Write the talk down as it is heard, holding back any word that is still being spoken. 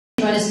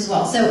join us as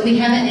well. So we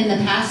haven't in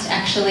the past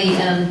actually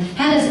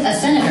had a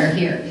senator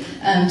here.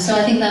 So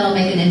I think that'll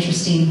make an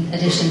interesting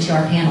addition to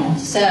our panel.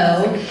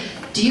 So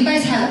do you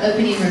guys have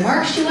opening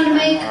remarks you want to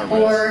make,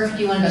 or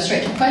do you want to go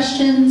straight to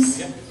questions?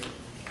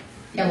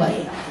 Yeah, what?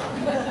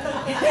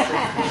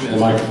 Give me the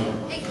microphone.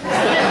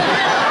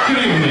 Good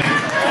evening.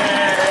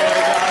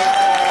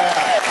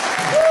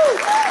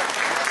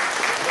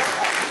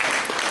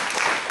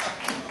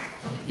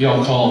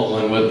 Y'all called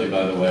Glenn Whitley,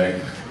 by the way.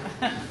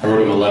 I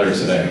wrote him a letter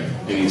today.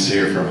 He needs to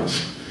hear from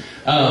us.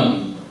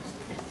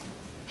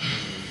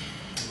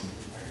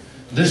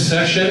 This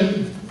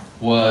session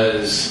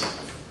was,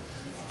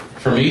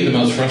 for me, the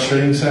most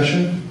frustrating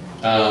session.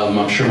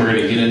 I'm sure we're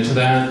going to get into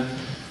that.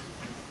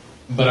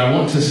 But I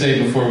want to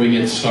say before we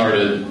get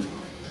started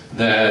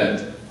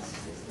that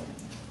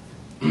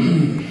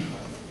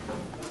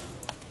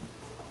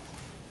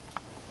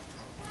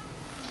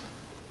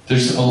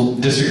there's a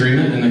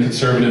disagreement in the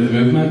conservative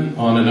movement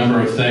on a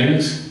number of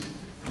things.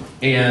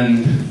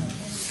 And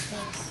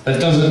that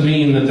doesn't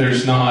mean that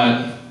there's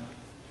not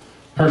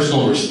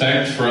personal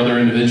respect for other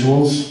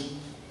individuals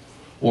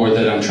or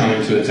that I'm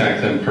trying to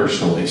attack them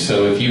personally.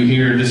 So if you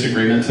hear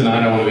disagreement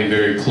tonight, I want to be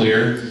very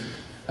clear.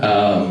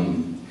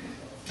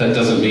 That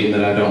doesn't mean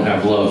that I don't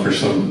have love for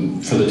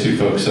the two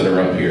folks that are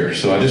up here.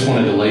 So I just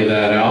wanted to lay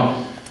that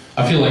out.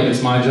 I feel like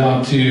it's my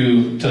job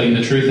to tell you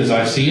the truth as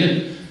I see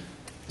it.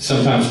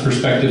 Sometimes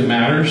perspective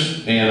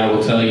matters, and I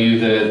will tell you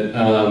that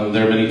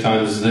there are many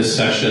times this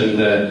session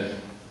that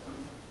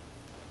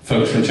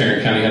folks from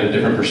Tarrant County had a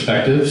different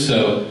perspective.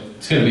 So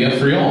it's going to be up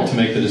for y'all to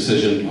make the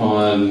decision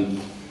on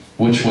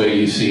which way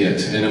you see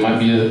it. And it might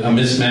be a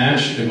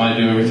mismatch, it might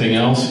do everything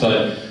else,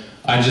 but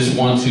I just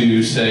want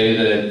to say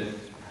that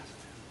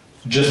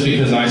just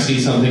because I see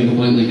something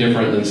completely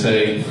different than,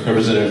 say,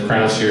 Representative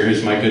Krause here,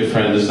 who's my good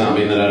friend, does not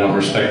mean that I don't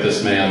respect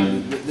this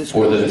man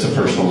or that it's a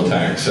personal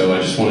attack. So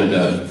I just wanted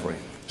to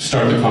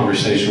start the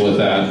conversation with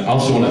that. I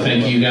also want to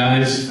thank you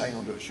guys.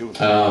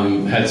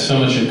 Had so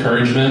much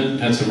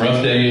encouragement, had some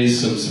rough days,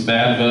 some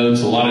bad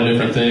votes, a lot of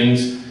different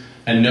things.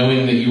 And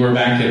knowing that you are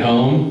back at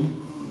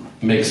home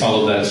makes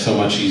all of that so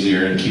much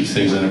easier and keeps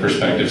things in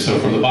perspective. So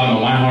from the bottom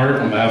of my heart,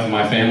 on behalf of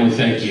my family,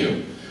 thank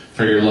you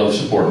for your love,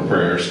 support, and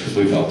prayers, because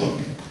we felt them.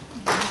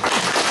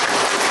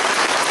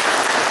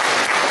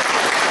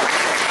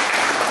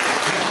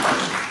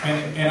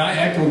 And I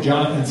echo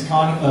Jonathan's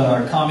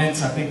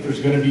comments. I think there's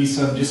going to be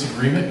some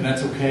disagreement, and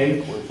that's okay.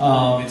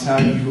 It's how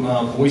you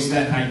voice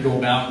that and how you go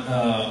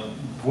about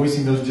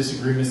voicing those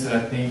disagreements that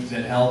I think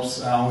that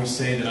helps. I always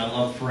say that I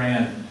love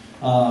Fran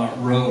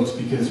Rhodes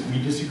because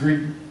we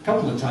disagreed a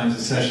couple of times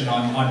this session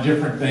on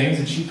different things,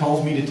 and she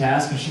calls me to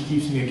task and she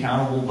keeps me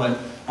accountable, but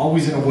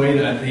always in a way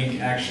that I think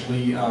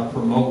actually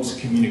promotes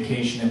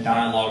communication and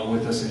dialogue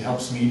with us and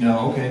helps me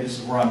know, okay, this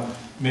is where I'm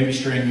maybe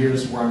straying here,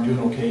 this is where I'm doing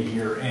okay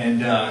here,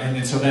 and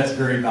so that's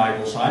very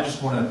valuable. So I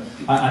just want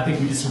to, I think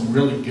we did some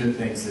really good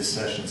things this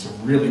session, some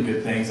really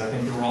good things. I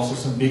think there were also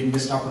some big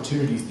missed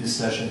opportunities this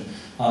session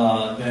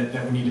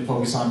that we need to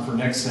focus on for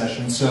next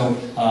session. So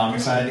I'm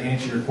excited to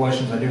answer your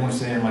questions. I do want to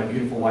say I have my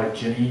beautiful wife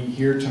Jenny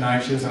here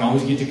tonight. She doesn't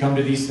always get to come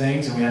to these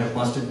things, and we had a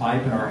busted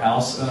pipe in our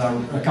house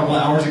a couple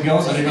of hours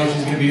ago, so I didn't know if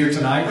she's going to be here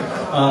tonight.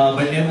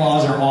 But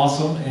in-laws are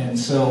awesome, and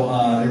so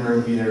they were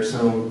able to be there.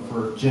 So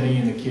for Jenny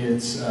and the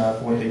kids,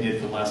 for what they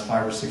did for the last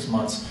 5 or 6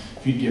 months,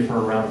 if you'd give her a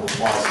round of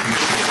applause.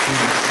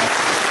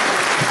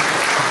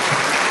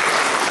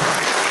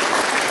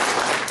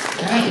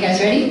 All right, you guys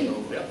ready?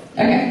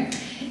 Okay.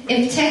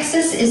 If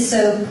Texas is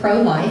so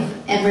pro-life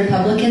and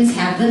Republicans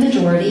have the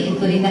majority,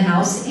 including the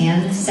House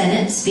and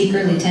Senate,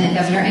 Speaker, Lieutenant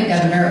Governor, and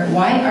Governor,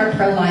 why are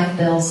pro-life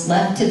bills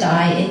left to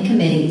die in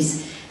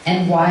committees,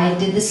 and why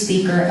did the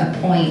Speaker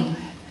appoint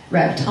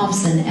Rep.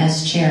 Thompson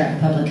as Chair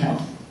of Public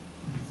Health?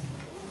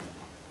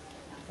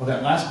 Well,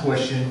 that last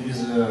question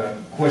is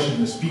a question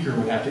the Speaker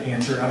would have to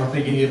answer. I don't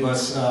think any of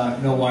us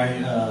know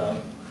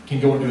why can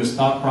go into his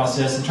thought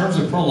process. In terms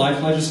of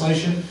pro-life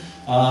legislation,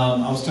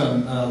 I was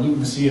telling Luke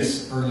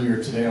Macias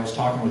earlier today, I was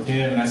talking with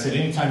him, and I said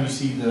anytime you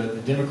see the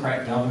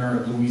Democrat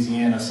governor of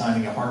Louisiana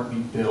signing a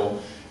heartbeat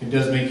bill, it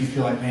does make you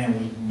feel like, man,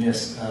 we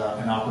missed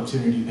an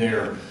opportunity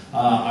there.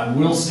 I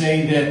will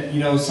say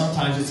that,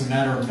 sometimes it's a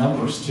matter of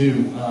numbers,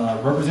 too.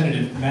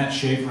 Representative Matt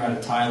Schaefer out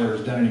of Tyler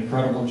has done an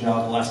incredible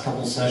job the last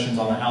couple of sessions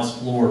on the House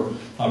floor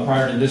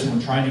prior to this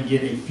one, trying to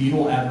get a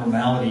fetal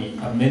abnormality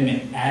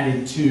amendment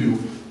added to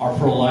our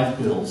pro-life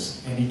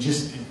bills, and it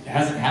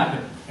hasn't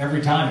happened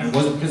every time. And it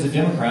wasn't because of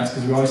Democrats,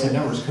 because we always had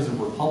numbers, because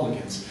of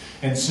Republicans.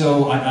 And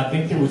so I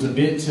think there was a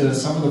bit to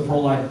some of the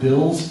pro-life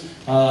bills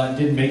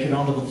didn't make it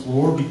onto the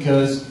floor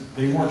because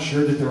they weren't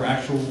sure that there were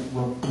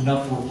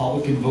enough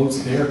Republican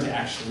votes there to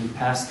actually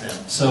pass them.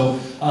 So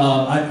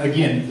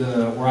again,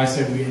 where I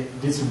said we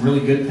did some really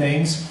good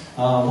things,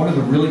 one of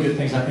the really good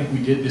things I think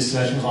we did this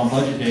session was on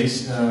budget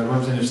days.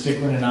 Representative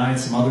Stickland and I and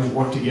some others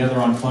worked together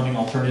on funding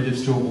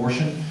alternatives to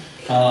abortion.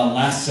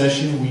 Last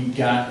session we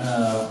got,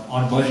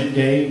 on budget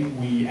day,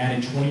 we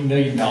added $20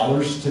 million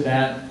to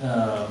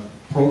that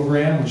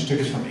program, which took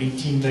us from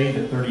 $18 million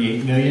to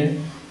 $38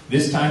 million.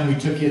 This time we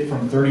took it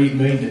from 38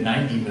 million to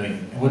 90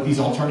 million. And what these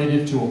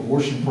alternative to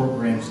abortion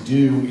programs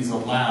do is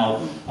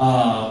allow,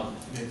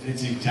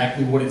 it's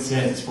exactly what it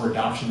says. It's for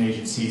adoption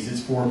agencies.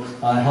 It's for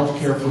health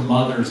care for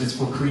mothers. It's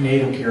for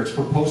prenatal care. It's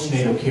for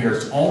postnatal care.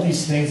 It's all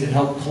these things that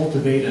help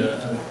cultivate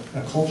a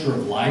culture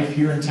of life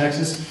here in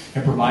Texas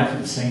and provide for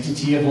the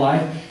sanctity of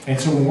life. And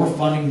so when we're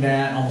funding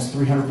that almost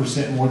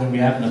 300% more than we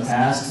have in the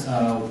past,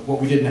 what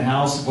we did in the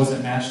House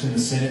wasn't matched in the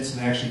Senate, so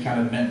they actually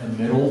kind of met in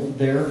the middle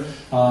there.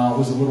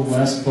 Was a little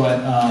less.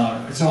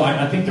 But so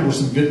I think there were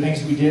some good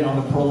things we did on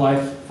the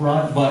pro-life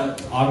front,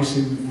 but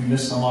obviously we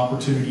missed some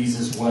opportunities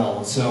as well.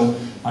 And so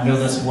I know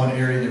that's one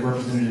area that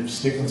Representative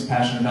Stickland's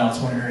passionate about.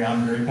 It's one area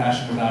I'm very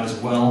passionate about as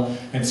well.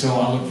 And so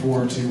I look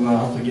forward to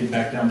hopefully getting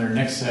back down there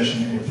next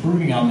session and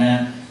improving on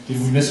that. Did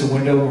we miss a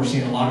window? We're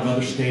seeing a lot of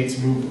other states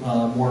move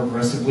more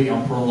aggressively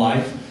on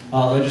pro-life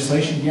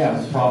legislation.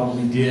 Yeah, we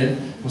probably did,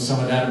 with some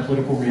of that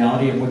political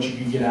reality of what you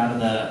could get out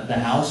of the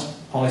House.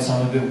 Probably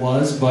some of it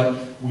was, but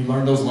we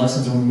learned those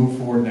lessons and we move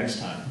forward next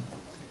time.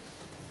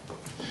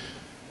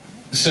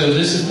 So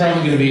this is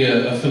probably going to be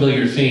a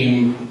familiar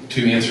theme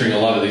to answering a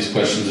lot of these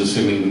questions,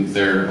 assuming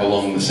they're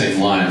along the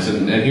same lines.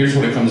 And here's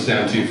what it comes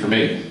down to for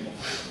me.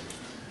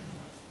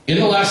 In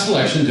the last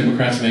election,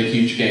 Democrats made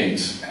huge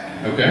gains,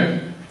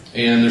 okay?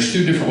 And there's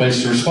two different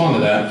ways to respond to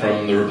that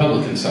from the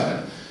Republican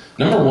side.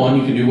 Number one,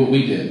 you can do what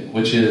we did,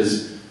 which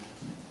is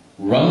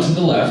run to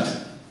the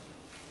left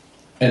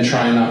and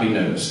try and not be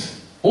noticed.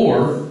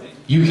 Or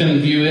you can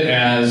view it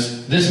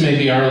as this may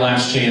be our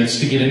last chance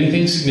to get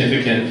anything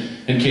significant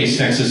in case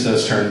Texas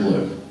does turn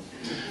blue.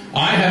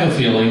 I have a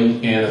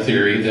feeling and a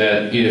theory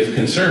that if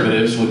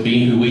conservatives would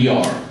be who we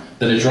are,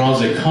 that it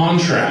draws a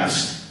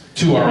contrast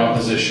to our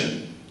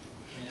opposition.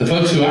 The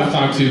folks who I've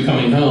talked to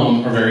coming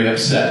home are very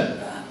upset.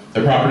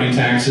 Their property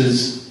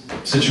taxes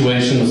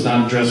situation was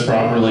not addressed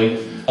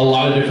properly. A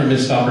lot of different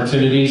missed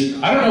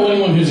opportunities. I don't know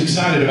anyone who's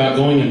excited about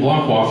going and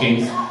block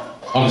walking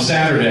on a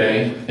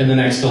Saturday in the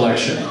next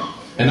election.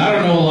 And I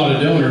don't know a lot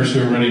of donors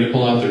who are ready to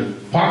pull out their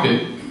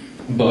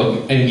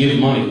pocketbook and give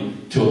money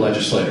to a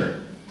legislator.